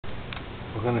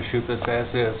We're going to shoot this as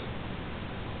is.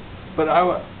 But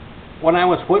when I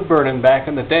was wood burning back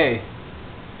in the day,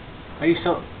 I used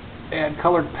to add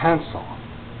colored pencil.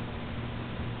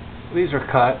 These are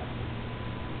cut,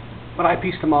 but I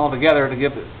pieced them all together to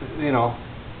give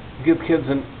kids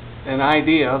an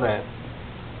idea that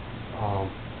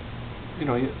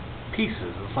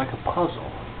pieces. It's like a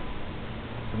puzzle.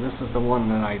 And this is the one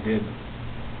that I did.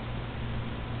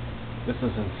 This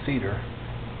is in cedar.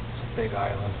 It's a big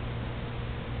island.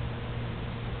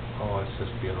 Oh, it's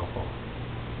just beautiful.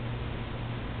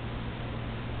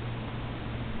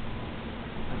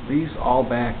 These all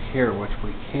back here, which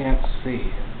we can't see,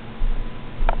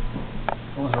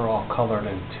 those are all colored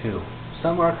in too.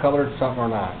 Some are colored, some are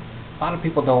not. A lot of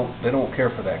people don't care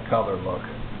for that color look.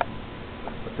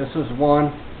 But this is one.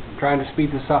 I'm trying to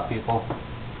speed this up, people.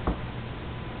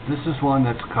 This is one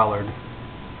that's colored.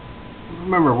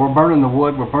 Remember, we're burning the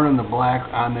wood, we're burning the black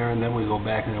on there, and then we go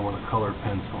back in there with a colored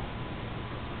pencil.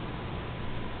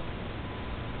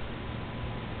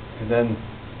 And then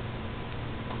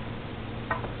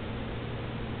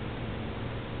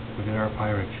we get our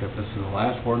pirate ship. This is the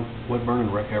last wood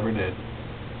burning Rick ever did.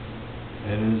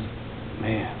 It is,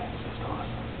 man, it's just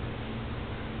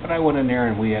awesome. But I went in there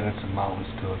and we added some mountains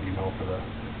to it, for the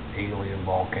alien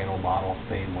volcano model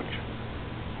theme, which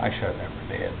I should have never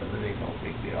did, but it ain't no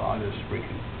big deal. I'll just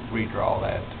redraw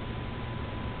that.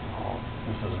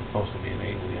 This isn't supposed to be an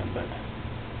alien, but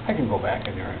I can go back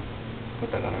in there and put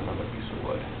that on another piece of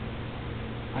wood.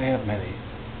 I have many.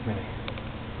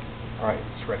 Alright,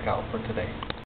 let's wreck out for today.